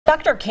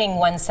Dr. King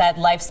once said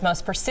life's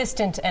most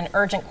persistent and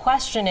urgent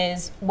question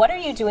is, what are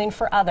you doing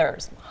for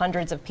others?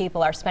 Hundreds of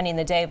people are spending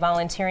the day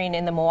volunteering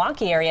in the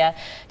Milwaukee area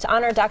to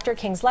honor Dr.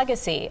 King's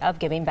legacy of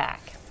giving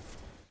back.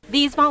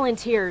 These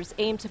volunteers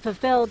aim to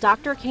fulfill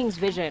Dr. King's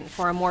vision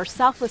for a more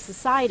selfless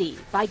society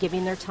by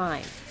giving their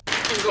time.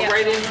 Go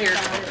right in here.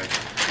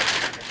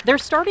 They're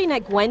starting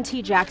at Gwen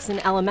T. Jackson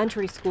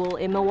Elementary School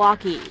in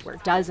Milwaukee, where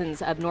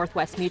dozens of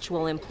Northwest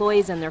Mutual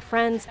employees and their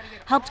friends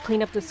helped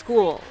clean up the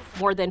school.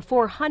 More than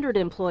 400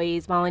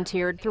 employees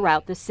volunteered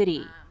throughout the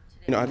city.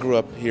 You know, I grew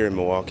up here in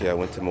Milwaukee. I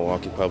went to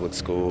Milwaukee Public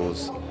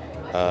Schools.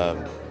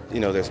 You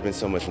know, there's been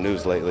so much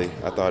news lately.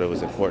 I thought it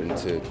was important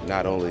to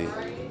not only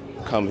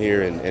come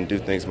here and do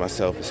things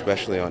myself,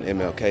 especially on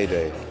MLK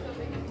Day,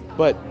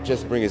 but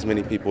just bring as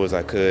many people as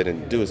I could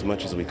and do as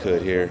much as we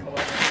could here.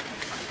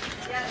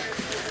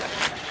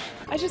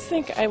 I just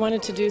think I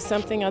wanted to do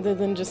something other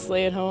than just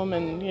lay at home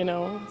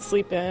and,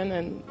 sleep in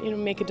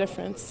and, make a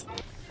difference.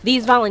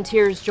 These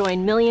volunteers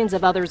join millions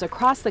of others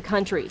across the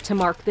country to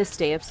mark this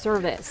day of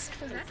service.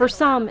 For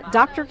some,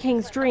 Dr.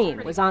 King's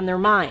dream was on their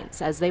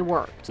minds as they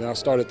worked. And I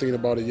started thinking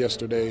about it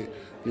yesterday.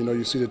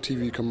 You see the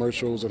TV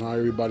commercials and how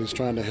everybody's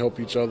trying to help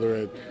each other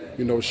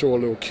and, show a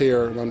little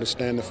care and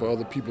understanding for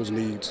other people's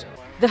needs.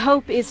 The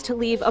hope is to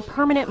leave a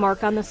permanent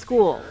mark on the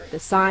school, the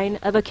sign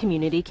of a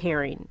community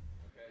caring.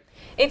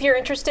 If you're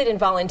interested in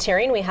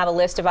volunteering, we have a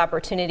list of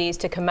opportunities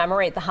to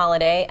commemorate the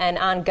holiday and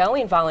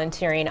ongoing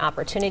volunteering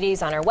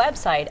opportunities on our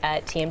website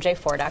at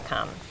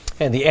TMJ4.com.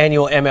 And the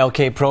annual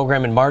MLK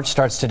program in March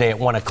starts today at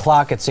 1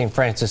 o'clock at St.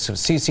 Francis of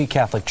Assisi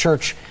Catholic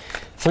Church.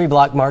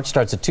 3-block march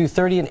starts at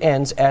 2:30 and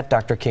ends at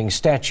Dr. King's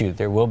statue.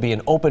 There will be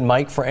an open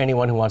mic for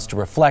anyone who wants to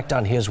reflect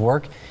on his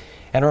work.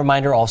 And a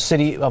reminder, all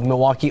City of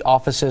Milwaukee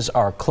offices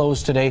are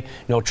closed today.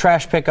 No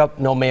trash pickup,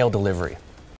 no mail delivery.